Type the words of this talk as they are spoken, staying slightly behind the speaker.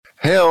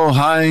Hey,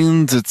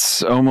 Heinz,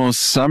 it's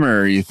almost summer.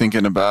 Are you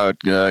thinking about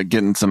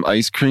getting some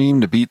ice cream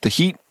to beat the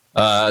heat?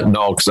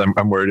 No, because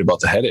I'm worried about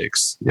the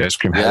headaches, the ice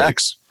cream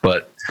headaches.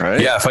 But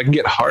yeah, if I can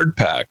get hard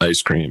pack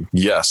ice cream,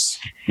 yes.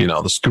 The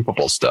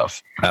scoopable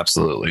stuff.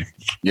 Absolutely.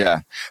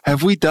 Yeah.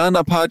 Have we done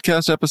a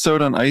podcast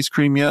episode on ice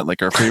cream yet?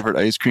 Like our favorite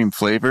ice cream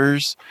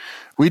flavors?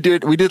 We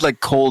did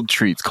like cold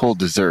treats, cold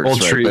desserts.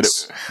 Cold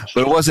treats.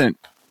 But it wasn't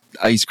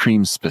ice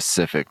cream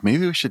specific.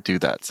 Maybe we should do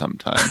that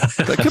sometime.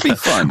 That could be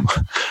fun.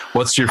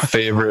 What's your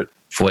favorite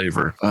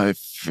flavor? My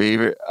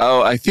favorite.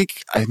 Oh, I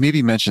think I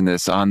maybe mentioned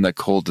this on the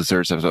cold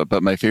desserts episode,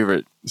 but my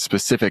favorite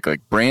specific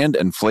like brand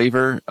and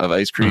flavor of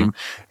ice cream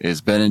is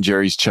Ben &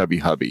 Jerry's Chubby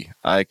Hubby.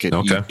 I could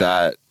eat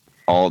that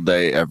all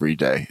day, every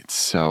day. It's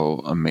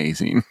so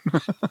amazing.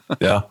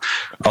 Yeah.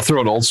 I'll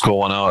throw an old school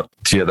one out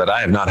to you that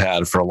I have not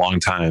had for a long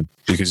time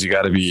because you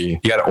got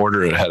to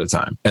order it ahead of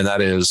time. And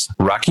that is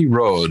Rocky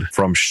Road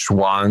from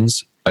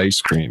Schwan's ice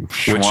cream,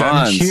 which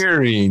I'm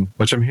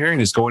hearing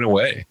is going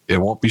away. It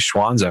won't be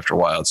Schwan's after a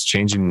while. It's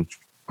changing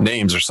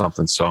names or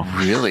something. So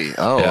really?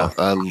 Oh, yeah.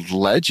 A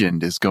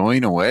legend is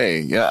going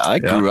away. Yeah. I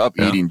grew up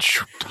eating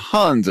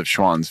tons of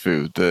Schwan's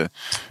food. The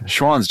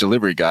Schwan's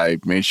delivery guy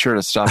made sure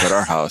to stop at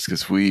our house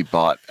because we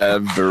bought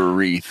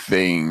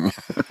everything.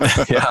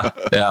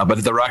 Yeah.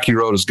 But the Rocky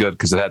Road is good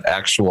because it had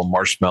actual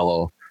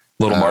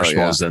little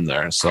marshmallows in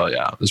there. So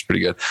yeah, it was pretty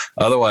good.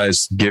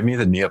 Otherwise, give me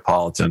the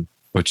Neapolitan,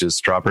 which is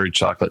strawberry,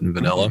 chocolate, and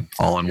vanilla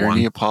all in You're one. You're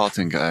a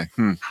Neapolitan guy.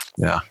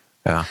 Yeah.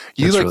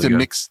 You like really to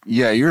mix.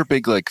 Yeah. You're a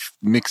big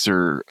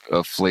mixer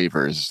of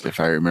flavors, if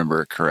I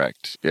remember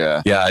correct.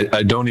 Yeah. Yeah.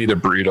 I don't eat a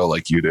burrito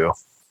like you do.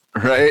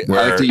 Right.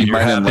 I have to eat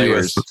mine in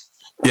layers.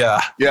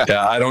 Yeah.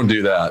 I don't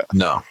do that.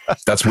 No,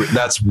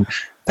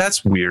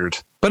 that's weird,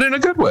 but in a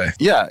good way.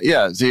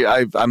 Yeah. See,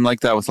 I'm like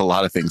that with a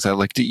lot of things. I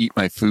like to eat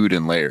my food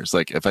in layers.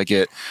 Like if I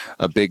get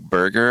a big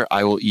burger,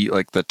 I will eat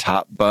like the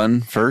top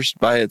bun first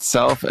by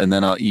itself, and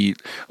then I'll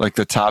eat like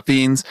the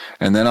toppings,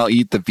 and then I'll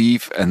eat the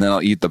beef, and then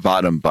I'll eat the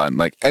bottom bun.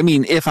 Like, I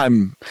mean, if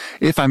I'm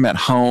at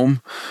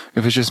home,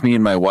 if it's just me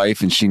and my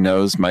wife and she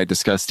knows my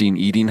disgusting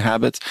eating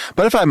habits,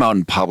 but if I'm out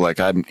in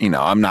public, I'm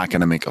not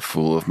going to make a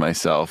fool of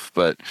myself.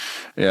 But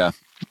yeah.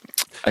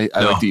 I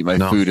like to eat my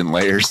food in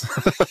layers.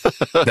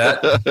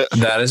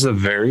 That is a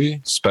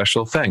very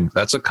special thing.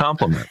 That's a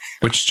compliment,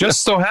 which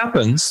just so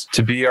happens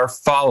to be our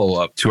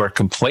follow-up to our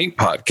complaint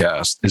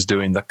podcast is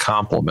doing the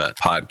compliment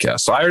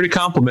podcast. So I already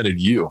complimented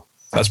you.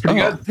 That's pretty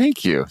good.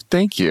 Thank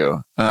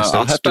you.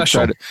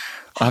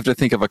 I'll have to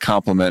think of a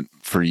compliment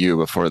for you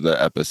before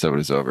the episode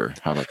is over.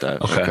 How about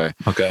that?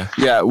 Okay.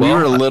 Yeah, we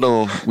were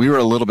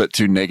a little bit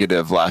too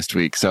negative last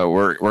week, so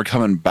we're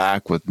coming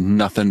back with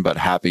nothing but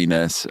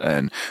happiness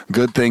and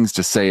good things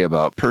to say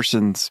about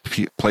persons,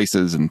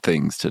 places, and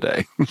things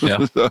today.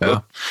 Yeah.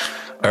 All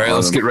right,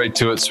 let's get right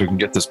to it so we can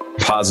get this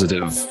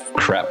positive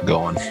crap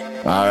going.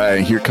 All right,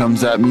 here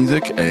comes that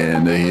music,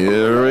 and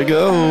here we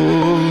go.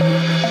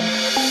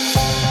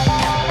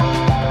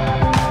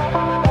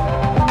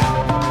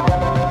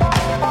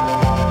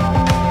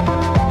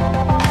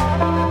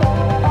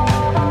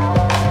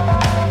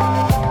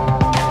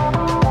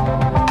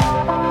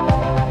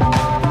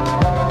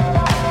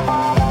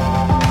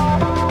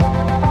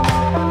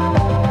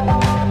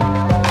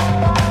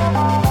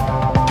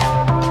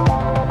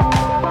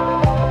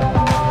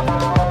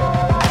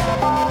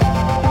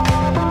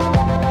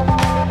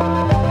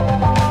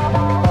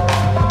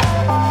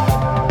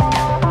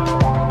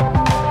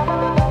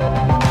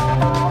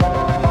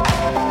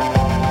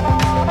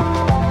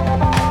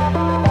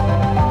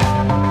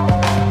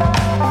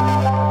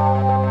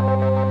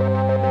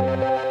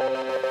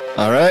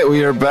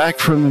 We are back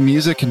from the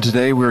music, and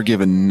today we're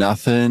giving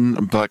nothing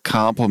but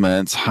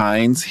compliments.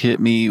 Heinz, hit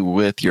me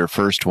with your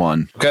first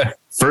one. Okay.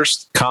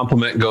 First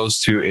compliment goes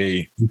to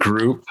a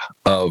group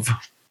of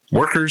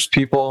workers,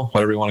 people,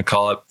 whatever you want to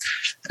call it.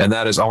 And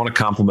that is, I want to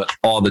compliment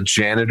all the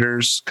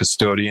janitors,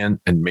 custodian,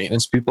 and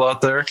maintenance people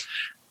out there.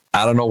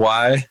 I don't know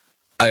why.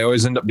 I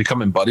always end up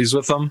becoming buddies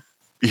with them.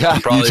 Yeah,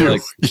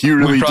 you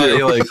really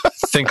do.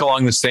 Think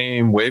along the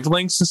same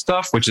wavelengths and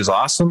stuff, which is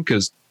awesome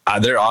because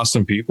they're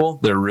awesome people.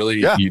 They're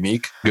really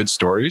unique, good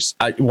stories.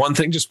 One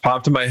thing just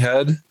popped in my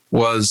head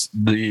was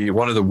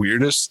one of the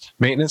weirdest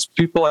maintenance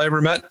people I ever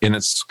met, and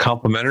it's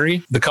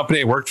complimentary. The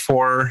company I worked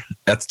for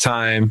at the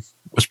time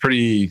was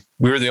we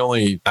were the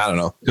only,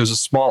 it was a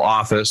small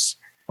office,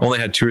 only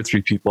had 2 or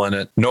 3 people in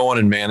it, no one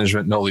in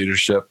management, no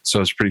leadership. So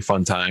it was a pretty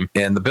fun time.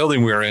 And the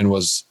building we were in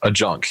was a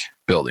junk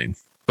building,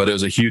 but it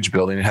was a huge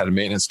building. It had a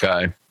maintenance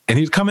guy. And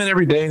he'd come in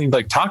every day and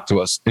he'd talk to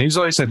us. And he's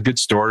always had good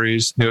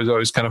stories. He was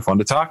always kind of fun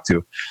to talk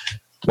to.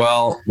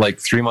 Well,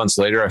 3 months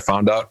later, I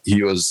found out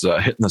he was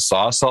hitting the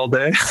sauce all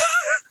day.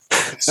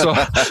 So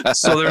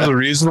there's a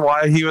reason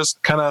why he was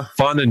kind of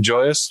fun and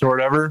joyous or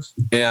whatever.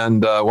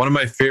 And one of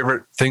my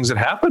favorite things that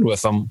happened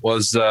with him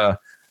was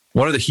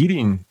one of the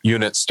heating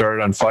units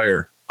started on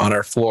fire on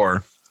our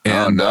floor.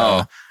 And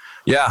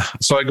Yeah.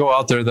 So I go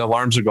out there, the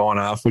alarms are going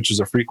off, which is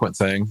a frequent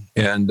thing.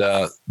 And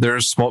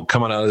there's smoke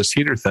coming out of this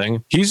heater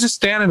thing. He's just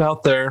standing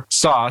out there,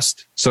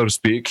 sauced, so to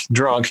speak,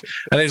 drunk.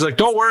 And he's like,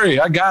 don't worry,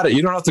 I got it.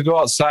 You don't have to go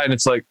outside. And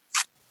it's like,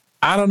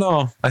 I don't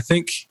know. I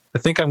think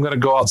I'm going to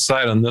go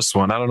outside on this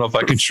one. I don't know if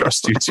I can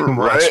trust you too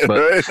much,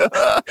 but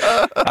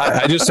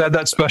I just had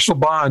that special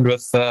bond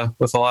with a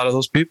lot of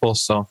those people.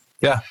 So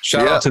yeah,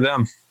 shout out to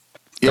them.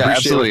 Yeah,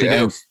 absolutely.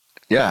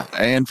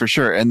 And for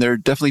sure. And they're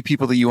definitely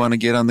people that you want to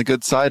get on the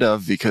good side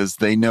of, because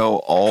they know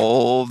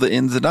all the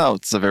ins and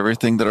outs of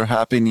everything that are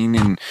happening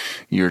in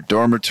your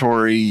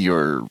dormitory,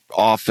 your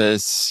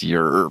office,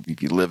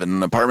 if you live in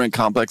an apartment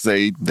complex,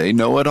 they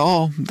know it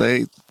all.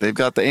 They've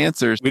got the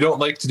answers. We don't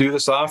like to do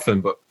this often,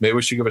 but maybe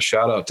we should give a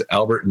shout out to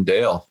Albert and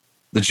Dale,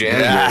 the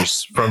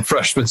janitors from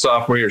freshman,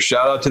 sophomore year.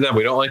 Shout out to them.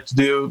 We don't like to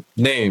do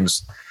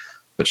names,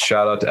 but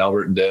shout out to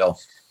Albert and Dale.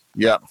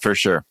 Yeah, for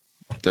sure.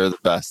 They're the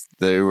best.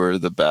 They were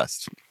the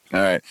best. All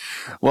right.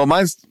 Well,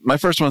 my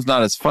first one's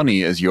not as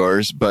funny as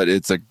yours, but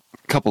it's a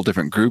couple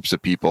different groups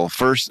of people.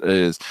 First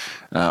is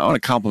I want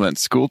to compliment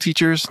school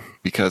teachers,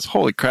 because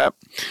holy crap,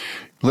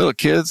 little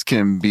kids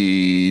can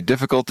be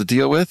difficult to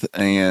deal with,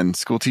 and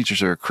school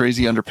teachers are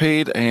crazy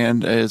underpaid.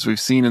 And as we've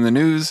seen in the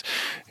news,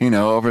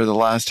 over the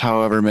last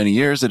however many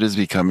years, it is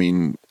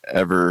becoming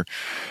ever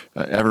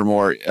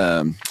more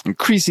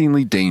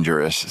increasingly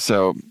dangerous.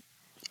 So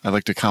I'd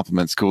like to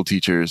compliment school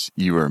teachers.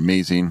 You are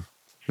amazing.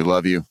 We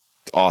love you.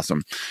 It's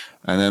awesome.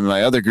 And then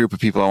my other group of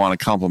people I want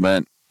to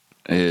compliment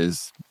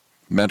is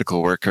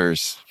medical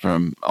workers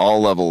from all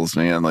levels,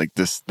 man. Like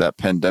that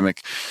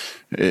pandemic,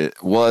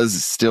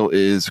 still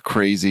is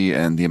crazy.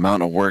 And the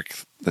amount of work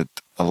that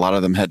a lot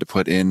of them had to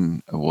put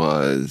in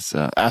was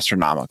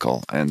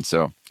astronomical. And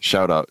so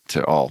shout out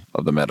to all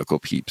of the medical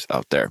peeps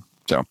out there.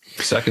 So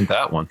second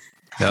that one.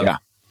 Yep. Yeah.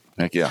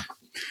 Heck yeah.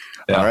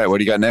 All right. What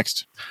do you got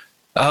next?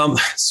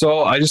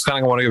 So I just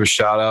kind of want to give a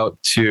shout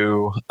out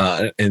to,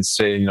 and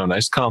say,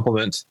 nice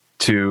compliment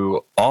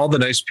to all the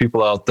nice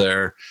people out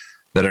there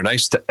that are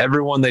nice to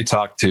everyone they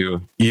talk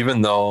to,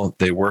 even though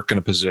they work in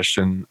a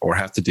position or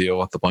have to deal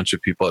with a bunch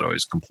of people that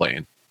always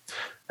complain.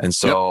 And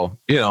so,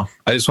 I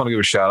just want to give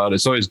a shout out.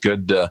 It's always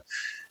good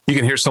you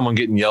can hear someone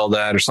getting yelled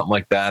at or something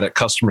like that at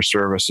customer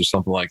service or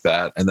something like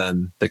that. And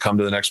then they come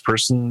to the next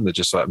person that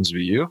just so happens to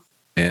be you.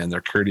 And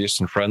they're courteous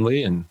and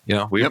friendly. And,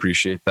 we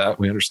appreciate that.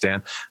 We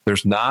understand.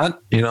 There's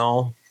not,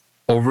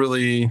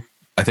 overly,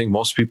 I think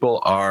most people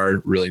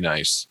are really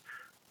nice.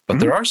 But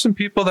there are some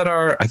people that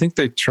are, I think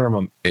they term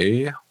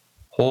them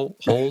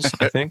holes,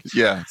 I think.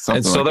 Yeah.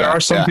 And so there are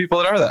some people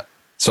that are that.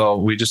 So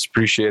we just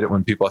appreciate it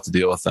when people have to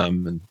deal with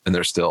them and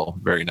they're still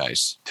very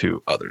nice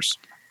to others.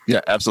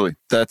 Yeah, absolutely.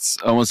 That's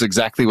almost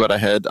exactly what I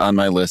had on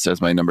my list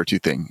as my number 2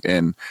 thing.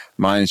 And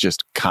mine is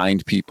just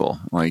kind people.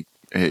 Like,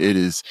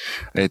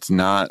 it's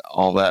not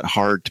all that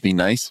hard to be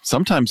nice.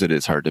 Sometimes it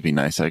is hard to be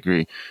nice. I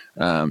agree.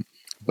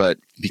 But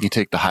if you can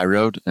take the high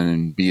road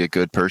and be a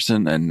good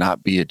person and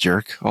not be a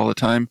jerk all the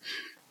time.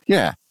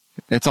 Yeah.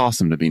 It's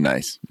awesome to be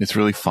nice. It's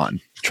really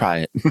fun. Try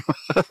it.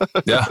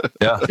 Yeah.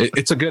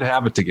 It's a good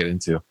habit to get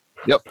into.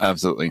 Yep.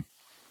 Absolutely.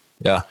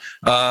 Yeah.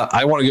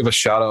 I want to give a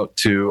shout out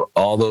to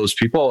all those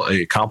people,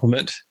 a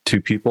compliment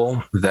to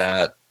people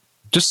that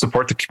just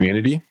support the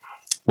community,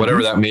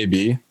 whatever that may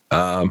be.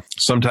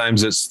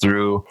 Sometimes it's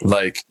through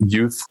like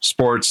youth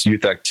sports,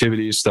 youth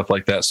activities, stuff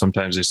like that.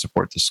 Sometimes they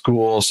support the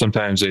school.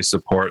 Sometimes they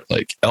support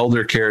like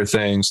elder care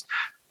things.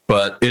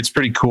 But it's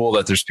pretty cool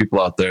that there's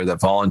people out there that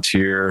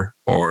volunteer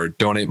or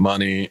donate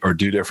money or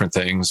do different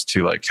things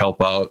to like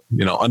help out,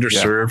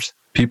 underserved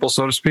people,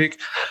 so to speak.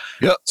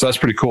 Yep. So that's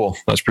pretty cool.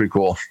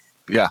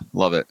 Yeah.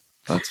 Love it.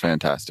 That's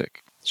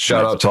fantastic.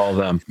 Shout out to all of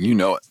them. You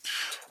know it.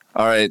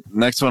 All right.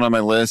 Next one on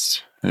my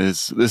list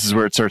this is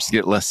where it starts to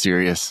get less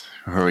serious,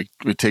 where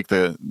we take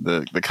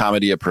the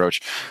comedy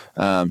approach.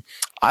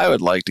 I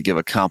would like to give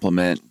a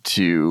compliment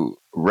to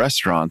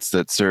restaurants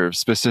that serve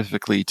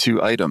specifically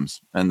 2 items,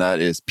 and that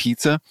is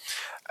pizza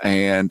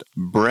and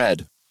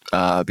bread.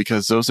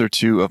 Because those are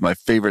 2 of my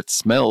favorite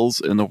smells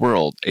in the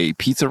world, a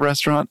pizza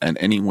restaurant and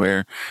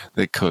anywhere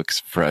that cooks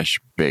fresh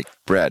baked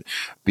bread,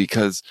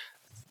 because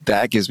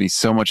that gives me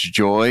so much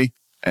joy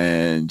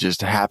and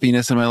just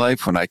happiness in my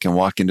life when I can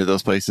walk into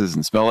those places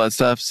and smell that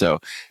stuff. So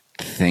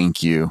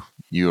thank you.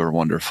 You are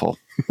wonderful.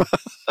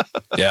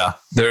 Yeah,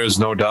 there is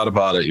no doubt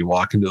about it. You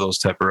walk into those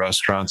type of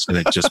restaurants and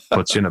it just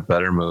puts you in a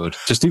better mood.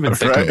 Just even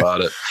thinking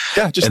about it.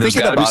 Yeah, just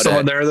thinking about it. There's got to be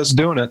someone there that's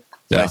doing it.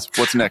 Yeah. Nice.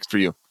 What's next for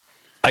you?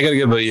 I got to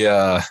give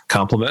a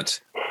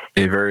compliment,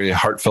 a very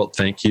heartfelt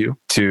thank you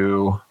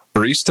to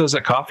baristas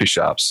at coffee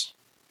shops,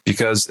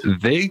 because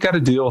they got to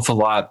deal with a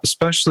lot,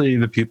 especially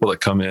the people that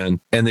come in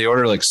and they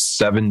order like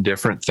 7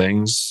 different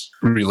things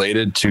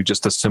related to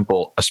just a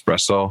simple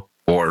espresso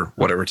or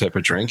whatever type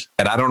of drink.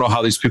 And I don't know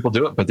how these people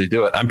do it, but they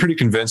do it. I'm pretty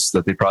convinced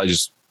that they probably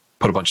just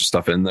put a bunch of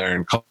stuff in there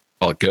and call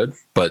it good.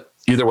 But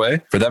either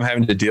way, for them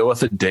having to deal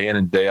with it day in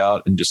and day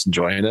out and just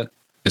enjoying it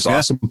is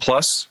awesome.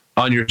 Plus,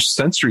 on your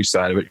sensory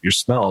side of it, your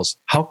smells,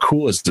 how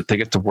cool is it they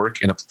get to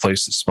work in a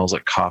place that smells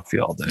like coffee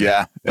all day?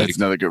 Yeah, it's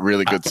another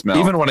really good smell.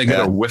 Even when I get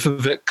a whiff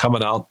of it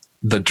coming out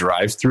the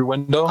drive-through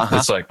window.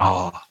 It's like,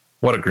 oh,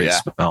 what a great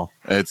smell.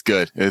 It's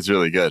good. It's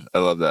really good. I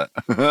love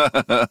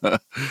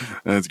that.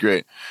 That's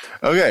great.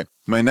 Okay.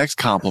 My next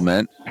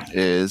compliment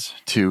is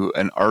to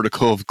an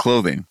article of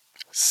clothing,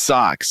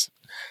 socks,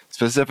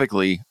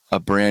 specifically a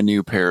brand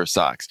new pair of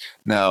socks.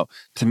 Now,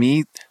 to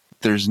me,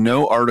 there's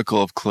no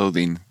article of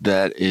clothing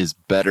that is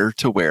better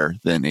to wear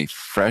than a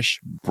fresh,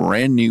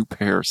 brand new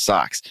pair of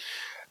socks.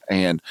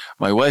 And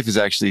my wife has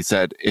actually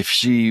said if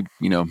she,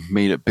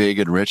 made it big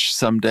and rich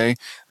someday,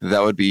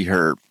 that would be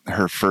her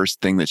first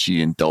thing that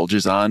she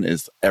indulges on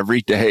is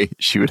every day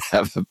she would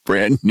have a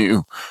brand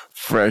new,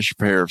 fresh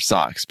pair of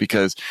socks.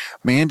 Because,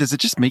 man, does it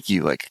just make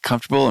you like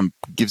comfortable and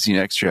gives you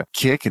an extra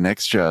kick and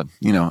extra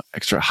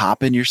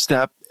hop in your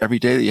step every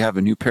day that you have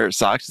a new pair of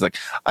socks. It's like,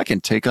 I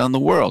can take on the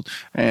world.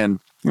 And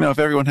if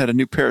everyone had a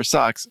new pair of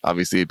socks,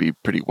 obviously it'd be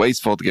pretty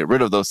wasteful to get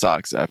rid of those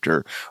socks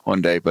after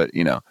one day. But,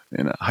 in a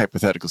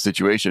hypothetical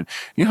situation,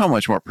 how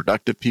much more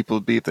productive people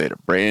would be if they had a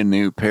brand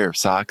new pair of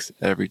socks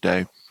every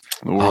day?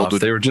 The world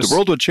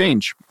would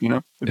change,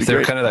 If they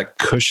were kind of that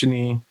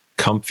cushiony,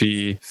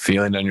 comfy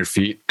feeling on your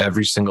feet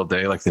every single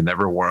day, like they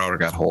never wore out or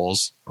got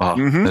holes.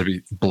 That'd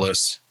be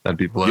bliss. That'd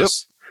be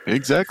bliss. Yep,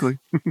 exactly.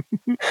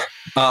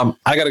 I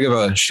got to give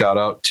a shout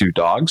out to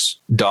dogs.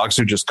 Dogs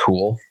are just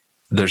cool.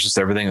 There's just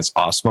everything that's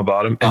awesome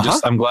about them. And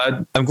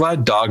I'm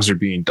glad dogs are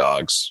being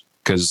dogs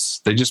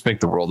because they just make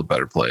the world a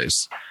better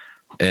place.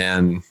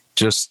 And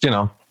just,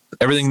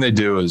 everything they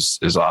do is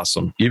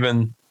awesome.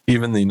 Even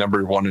the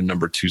number 1 and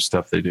number 2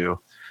 stuff they do.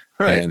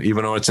 Right. And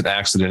even though it's an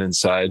accident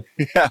inside,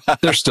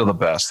 they're still the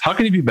best. How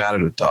can you be mad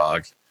at a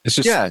dog? It's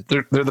just,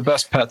 they're the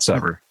best pets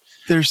ever.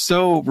 They're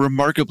so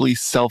remarkably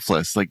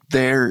selfless. Like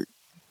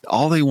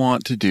all they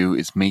want to do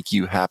is make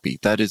you happy.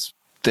 That is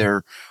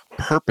their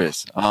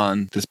purpose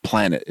on this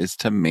planet, is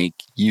to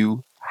make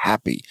you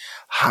happy.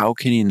 How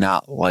can you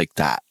not like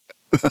that?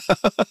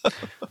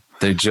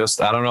 They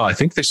just, I don't know. I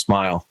think they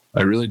smile.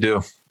 I really do.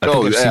 I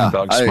think I've seen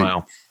dogs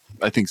smile.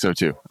 I think so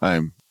too.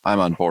 I'm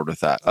on board with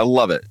that. I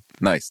love it.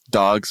 Nice.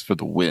 Dogs for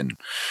the win.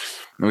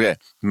 Okay.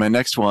 My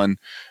next one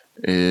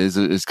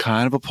is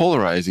kind of a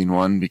polarizing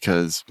one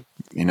because,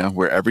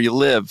 wherever you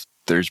live,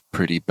 there's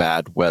pretty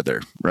bad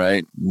weather,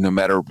 right? No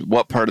matter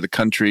what part of the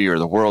country or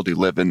the world you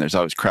live in, there's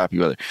always crappy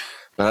weather.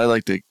 But I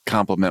like to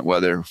compliment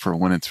weather for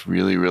when it's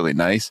really, really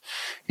nice.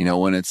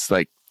 When it's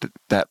like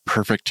that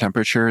perfect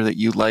temperature that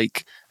you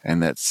like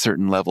and that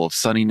certain level of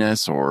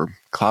sunniness or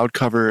cloud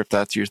cover, if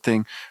that's your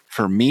thing.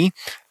 For me,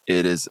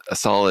 it is a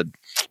solid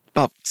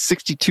about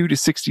 62 to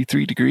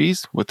 63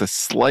 degrees with a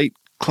slight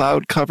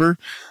cloud cover,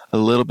 a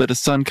little bit of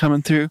sun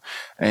coming through.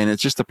 And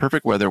it's just the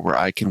perfect weather where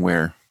I can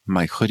wear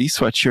my hoodie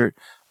sweatshirt,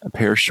 a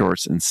pair of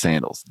shorts, and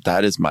sandals.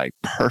 That is my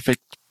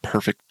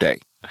perfect day.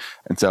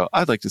 And so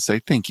I'd like to say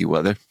thank you,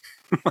 weather.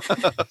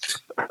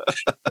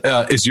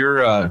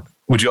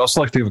 Would you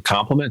also like to give a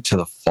compliment to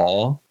the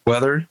fall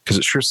weather? Because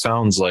it sure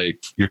sounds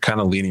like you're kind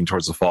of leaning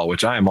towards the fall,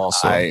 which I am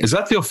also. Is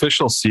that the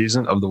official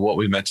season of the What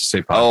We Meant to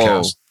Say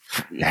podcast?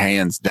 Oh,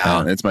 hands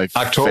down. It's my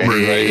October, right,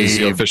 is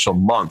the official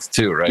month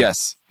too, right?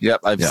 Yes.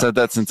 Yep. I've said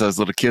that since I was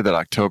a little kid, that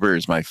October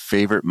is my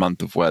favorite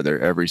month of weather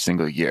every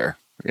single year.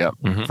 Yep.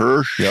 Mm-hmm.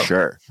 For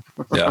sure.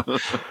 Yeah.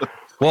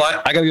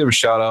 Well, I got to give a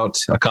shout out,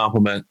 a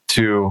compliment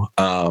to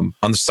on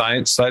the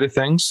science side of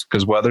things,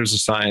 because weather's a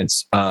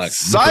science.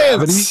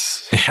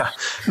 Science!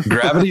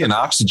 Gravity and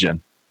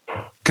oxygen,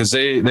 because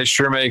they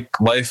sure make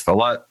life a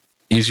lot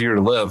easier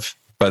to live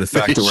by the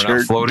fact that we're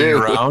not floating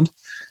around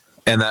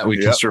and that we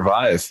can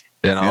survive.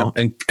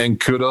 And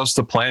kudos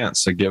to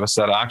plants that give us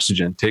that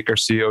oxygen, take our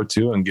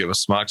CO2 and give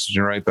us some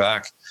oxygen right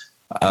back.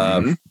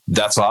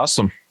 That's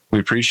awesome. We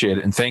appreciate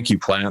it. And thank you,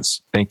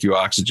 plants. Thank you,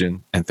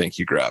 oxygen. And thank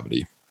you,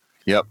 gravity.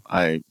 Yep.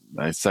 I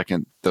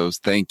second those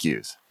thank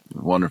yous.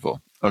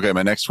 Wonderful. Okay.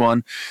 My next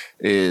one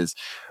is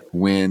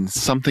when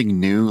something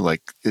new,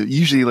 like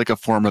usually like a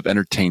form of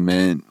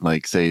entertainment,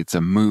 like say it's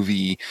a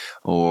movie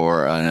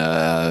or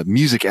a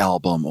music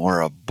album or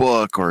a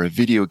book or a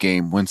video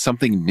game, when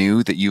something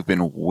new that you've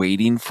been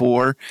waiting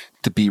for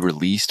to be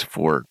released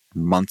for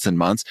months and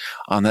months,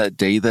 on that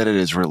day that it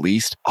is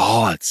released,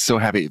 it's so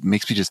happy. It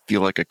makes me just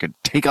feel like I could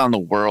take on the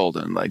world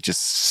and like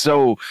just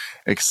so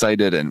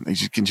excited, and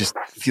you can just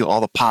feel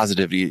all the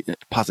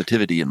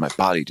positivity in my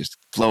body just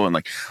flowing,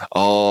 like,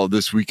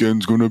 this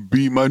weekend's gonna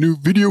be my new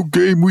video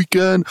game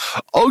weekend.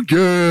 Oh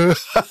yeah.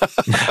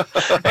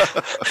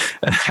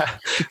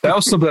 That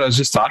was something I was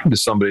just talking to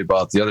somebody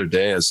about the other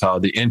day, is how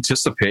the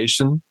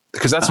anticipation,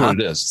 because that's what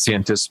it is. It's the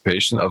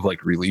anticipation of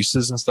like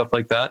releases and stuff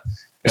like that.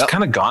 It's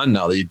kind of gone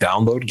now that you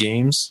download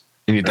games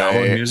and you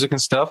download music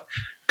and stuff,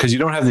 because you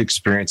don't have the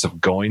experience of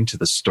going to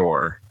the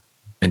store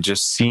and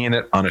just seeing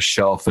it on a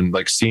shelf and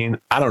like seeing,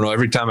 I don't know,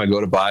 every time I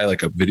go to buy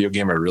like a video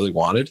game I really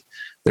wanted,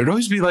 there'd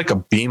always be like a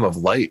beam of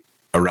light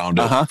around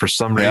it for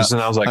some reason.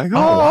 I was like,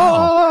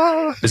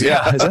 wow. Is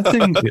that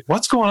thing,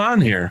 what's going on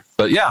here?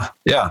 But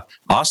yeah.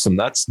 Awesome.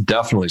 That's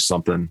definitely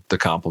something to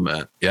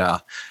compliment.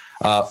 Yeah.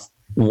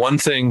 One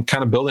thing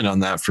kind of building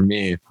on that for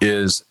me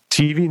is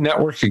TV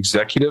network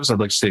executives. I'd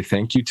like to say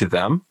thank you to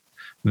them,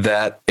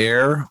 that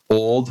air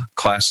old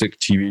classic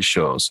TV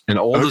shows. And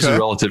old is a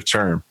relative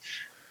term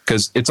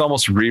because it's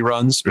almost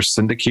reruns or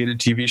syndicated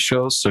TV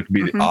shows. So it could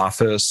be The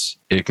Office.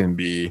 It can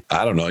be,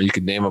 I don't know, you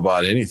could name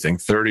about anything,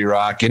 30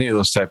 Rock, any of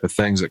those type of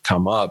things that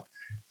come up.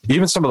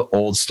 Even some of the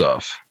old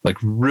stuff, like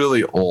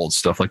really old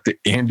stuff, like the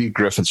Andy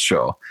Griffith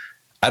Show.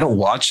 I don't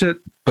watch it,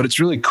 but it's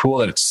really cool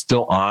that it's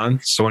still on.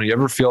 So when you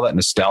ever feel that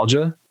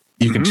nostalgia,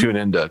 you can tune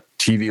into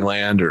TV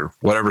Land or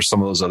whatever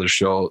some of those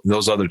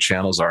other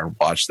channels are and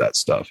watch that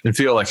stuff and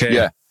feel like,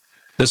 hey,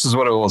 this is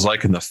what it was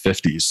like in the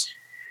 50s.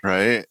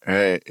 Right.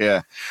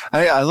 Yeah.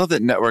 I love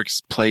that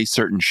networks play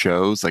certain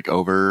shows like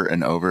over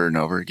and over and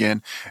over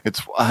again.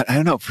 I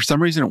don't know, for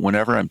some reason,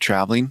 whenever I'm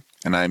traveling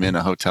and I'm in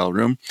a hotel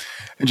room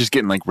and just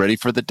getting like ready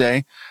for the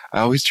day,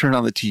 I always turn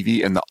on the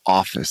TV and The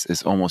Office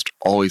is almost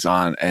always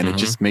on. And it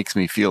just makes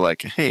me feel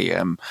like, hey,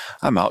 I'm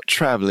out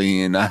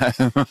traveling and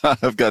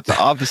I've got The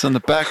Office in the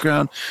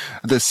background.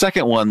 The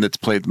second one that's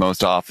played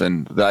most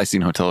often that I see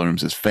in hotel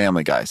rooms is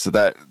Family Guy. So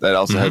that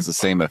also has the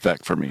same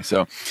effect for me.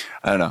 So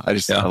I don't know.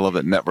 I love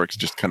that networks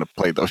just kind of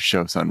play those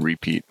shows on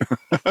repeat.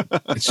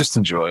 It's just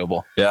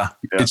enjoyable. Yeah.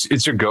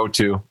 It's your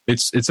go-to.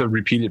 It's a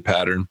repeated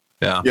pattern.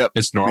 Yeah. Yep.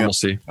 It's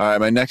normalcy. Yep. All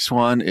right. My next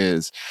one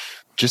is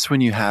just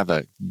when you have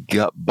a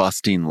gut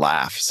busting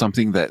laugh,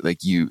 something that like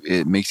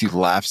it makes you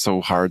laugh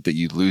so hard that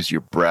you lose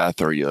your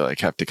breath or you like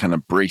have to kind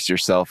of brace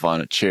yourself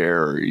on a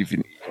chair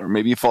or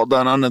maybe you fall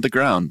down onto the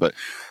ground. But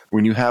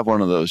when you have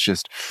one of those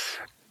just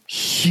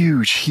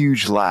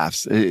huge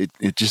laughs, it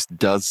just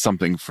does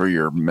something for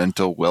your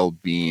mental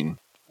well-being.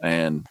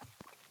 And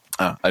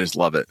I just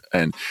love it.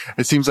 And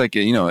it seems like,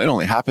 it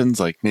only happens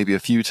like maybe a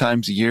few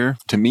times a year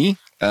to me.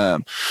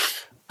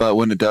 But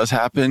when it does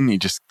happen, you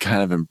just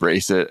kind of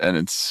embrace it, and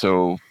it's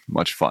so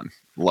much fun.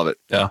 Love it.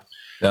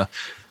 Yeah.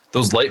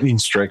 Those lightning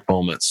strike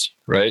moments,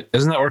 right?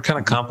 Isn't that what we're kind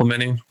of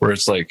complimenting? Where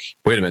it's like,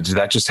 wait a minute, did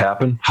that just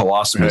happen? How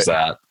awesome is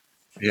that?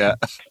 Yeah.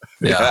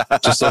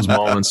 Just those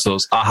moments,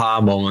 those aha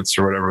moments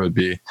or whatever it would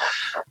be.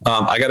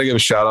 I got to give a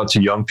shout out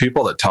to young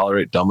people that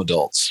tolerate dumb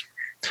adults.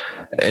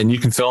 And you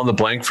can fill in the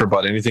blank for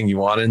about anything you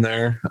want in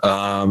there.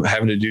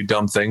 Having to do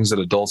dumb things that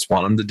adults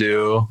want them to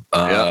do.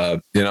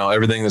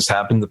 Everything that's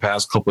happened the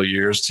past couple of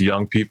years to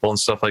young people and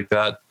stuff like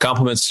that.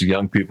 Compliments to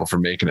young people for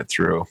making it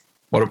through.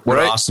 What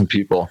awesome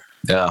people.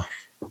 Yeah.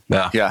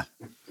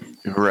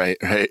 Right.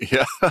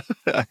 Yeah.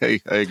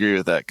 I agree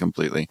with that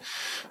completely.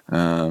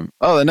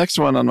 The next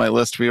one on my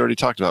list we already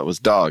talked about was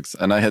dogs.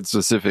 And I had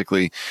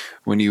specifically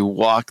when you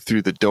walk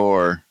through the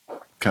door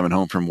coming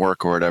home from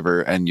work or whatever,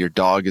 and your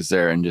dog is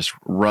there and just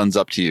runs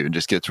up to you and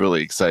just gets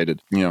really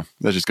excited. That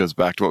just goes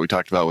back to what we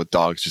talked about with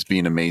dogs just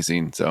being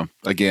amazing. So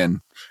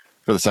again,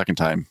 for the second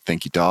time,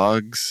 thank you,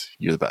 dogs.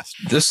 You're the best.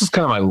 This is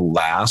kind of my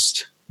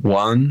last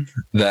one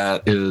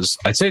that is,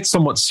 I'd say it's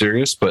somewhat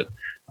serious, but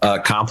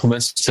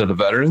compliments to the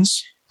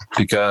veterans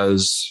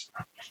because,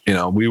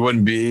 we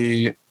wouldn't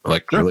be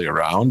like really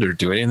around or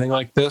do anything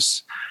like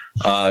this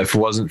if it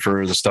wasn't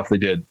for the stuff they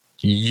did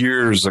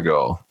years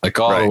ago, like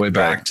all the way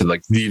back to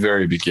like the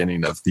very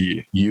beginning of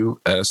the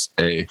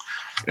USA.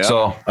 Yeah.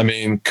 So,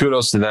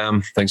 kudos to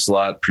them. Thanks a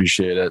lot.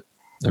 Appreciate it.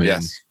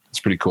 It's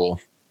pretty cool.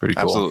 Pretty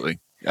cool.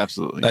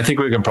 Absolutely. I think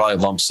we can probably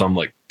lump some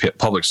like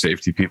public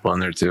safety people in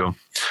there too.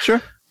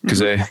 Sure. Because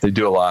they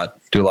do a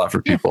lot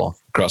for people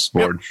across the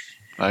board.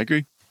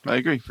 Yep. I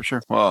agree for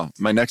sure. Well,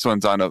 my next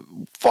one's on a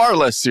far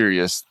less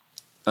serious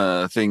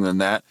thing than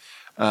that.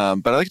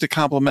 But I like to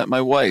compliment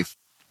my wife,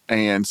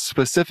 and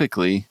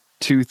specifically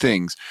two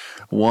things.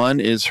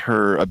 One is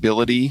her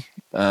ability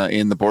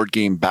in the board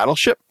game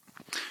Battleship,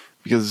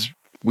 because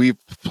we've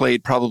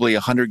played probably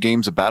 100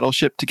 games of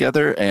Battleship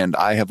together, and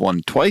I have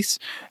won twice,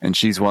 and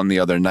she's won the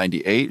other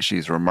 98.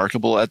 She's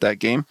remarkable at that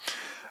game.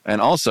 And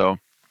also,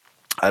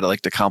 I'd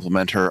like to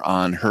compliment her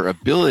on her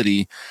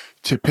ability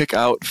to pick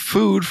out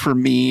food for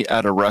me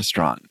at a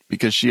restaurant,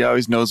 because she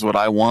always knows what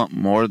I want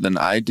more than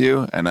I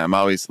do. And I'm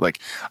always like,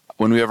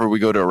 whenever we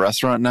go to a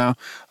restaurant now,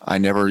 I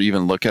never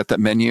even look at that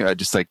menu. I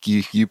just like,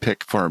 you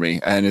pick for me.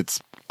 And it's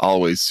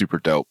always super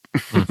dope.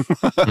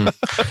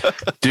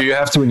 Do you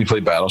have to, when you play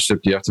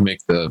Battleship, do you have to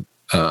make the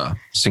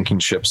sinking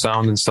ship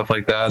sound and stuff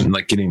like that? And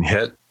like getting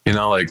hit,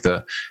 like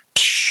the...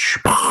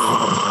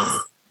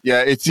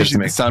 Yeah, it's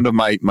usually the sound of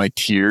my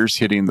tears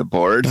hitting the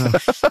board.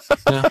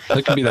 Yeah,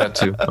 it could be that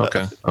too.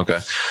 Okay.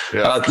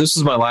 Yeah. This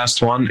is my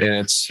last one, and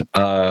it's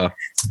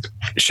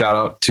shout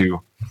out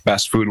to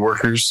fast food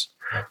workers.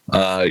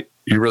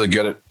 You're really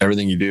good at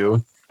everything you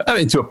do.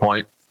 To a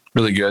point,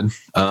 really good.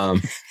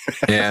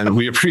 And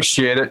we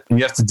appreciate it. And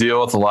you have to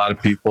deal with a lot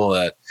of people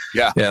that,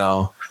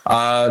 no,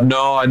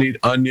 I need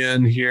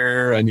onion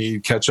here. I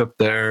need ketchup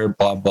there,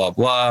 blah, blah,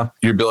 blah.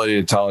 Your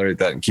ability to tolerate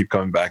that and keep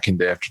coming back in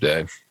day after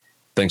day.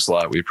 Thanks a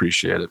lot. We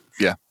appreciate it.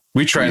 Yeah.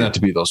 We try not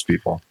to be those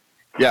people.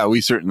 Yeah,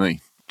 we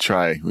certainly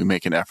try. We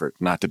make an effort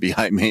not to be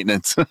high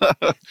maintenance.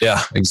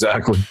 Yeah,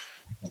 exactly.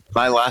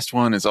 My last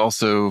one is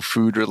also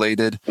food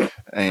related.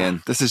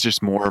 And this is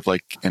just more of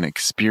like an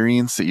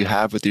experience that you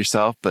have with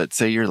yourself. But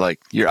say you're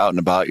out and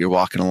about, you're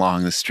walking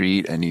along the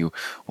street and you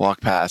walk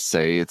past,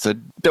 say it's a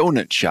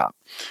donut shop.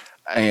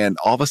 and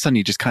all of a sudden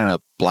you just kind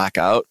of black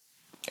out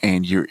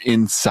and you're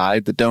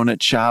inside the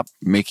donut shop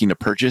making a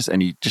purchase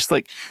and you just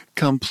like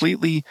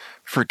completely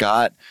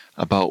forgot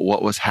about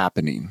what was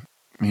happening.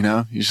 You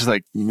know, you're just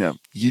like,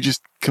 you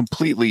just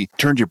completely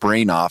turned your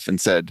brain off and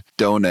said,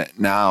 donut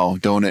now,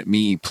 donut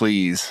me,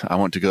 please. I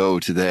want to go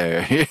to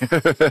there.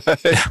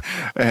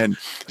 And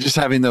just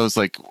having those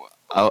like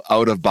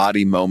out of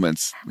body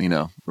moments,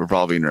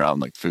 revolving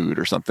around like food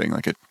or something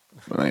like a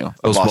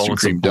Boston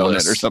cream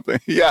donut or something.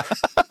 Yeah.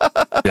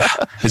 Yeah.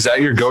 Is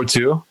that your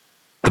go-to?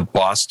 The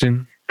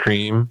Boston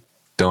cream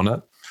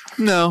donut?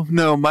 No,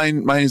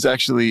 mine is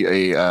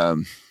actually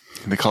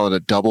they call it a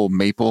double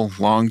maple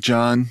long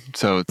john.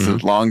 So it's a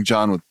long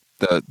john with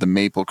the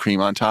maple cream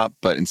on top,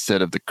 but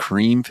instead of the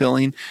cream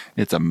filling,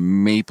 it's a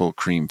maple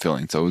cream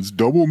filling. So it's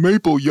double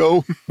maple,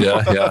 yo.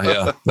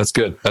 Yeah. That's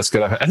good. I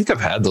think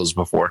I've had those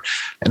before.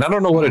 And I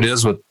don't know what it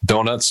is with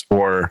donuts,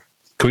 or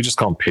can we just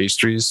call them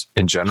pastries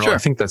in general? Sure. I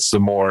think that's the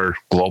more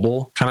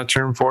global kind of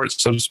term for it,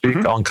 so to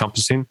speak, all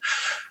encompassing.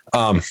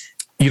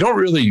 You don't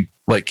really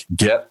like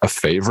get a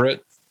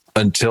favorite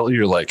until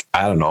you're like,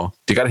 I don't know,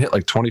 you got to hit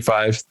like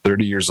 25,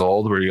 30 years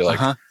old where you're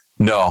like,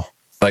 no,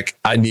 like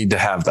I need to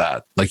have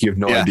that. Like you have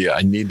no idea.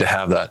 I need to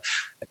have that.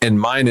 And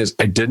mine is,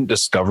 I didn't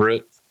discover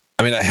it.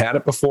 I mean, I had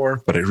it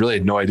before, but I really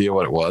had no idea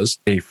what it was.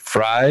 A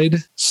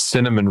fried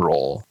cinnamon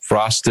roll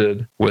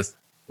frosted with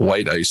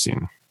white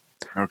icing.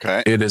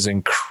 Okay. It is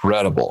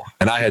incredible.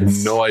 And I had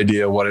no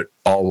idea what it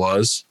all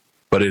was,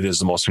 but it is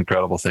the most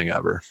incredible thing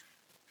ever.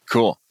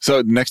 Cool.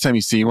 So next time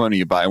you see one,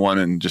 you buy one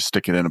and just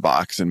stick it in a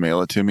box and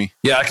mail it to me?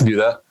 Yeah, I can do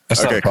that.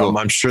 That's not a problem.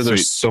 Cool. I'm sure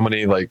there's so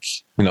many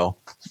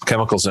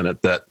chemicals in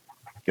it that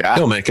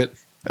it'll make it.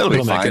 It'll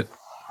be fine. Make it.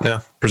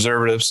 Yeah.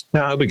 Preservatives.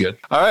 Yeah, it'll be good.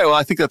 All right. Well,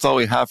 I think that's all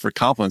we have for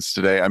compliments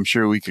today. I'm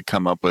sure we could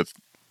come up with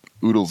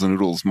oodles and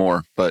oodles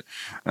more, but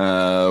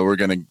we're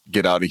going to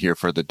get out of here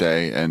for the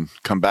day and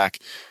come back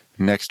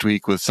next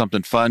week with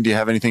something fun. Do you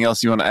have anything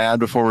else you want to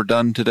add before we're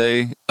done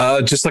today?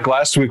 Just like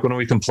last week when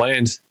we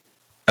complained,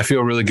 I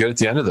feel really good at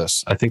the end of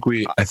this. I think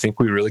we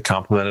really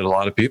complimented a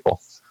lot of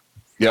people.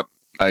 Yep,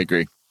 I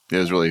agree. It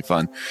was really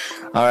fun.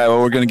 All right,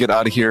 well, we're going to get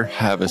out of here.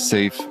 Have a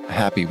safe,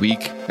 happy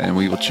week, and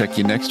we will check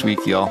you next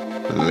week, y'all.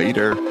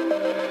 Later.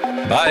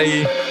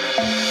 Bye.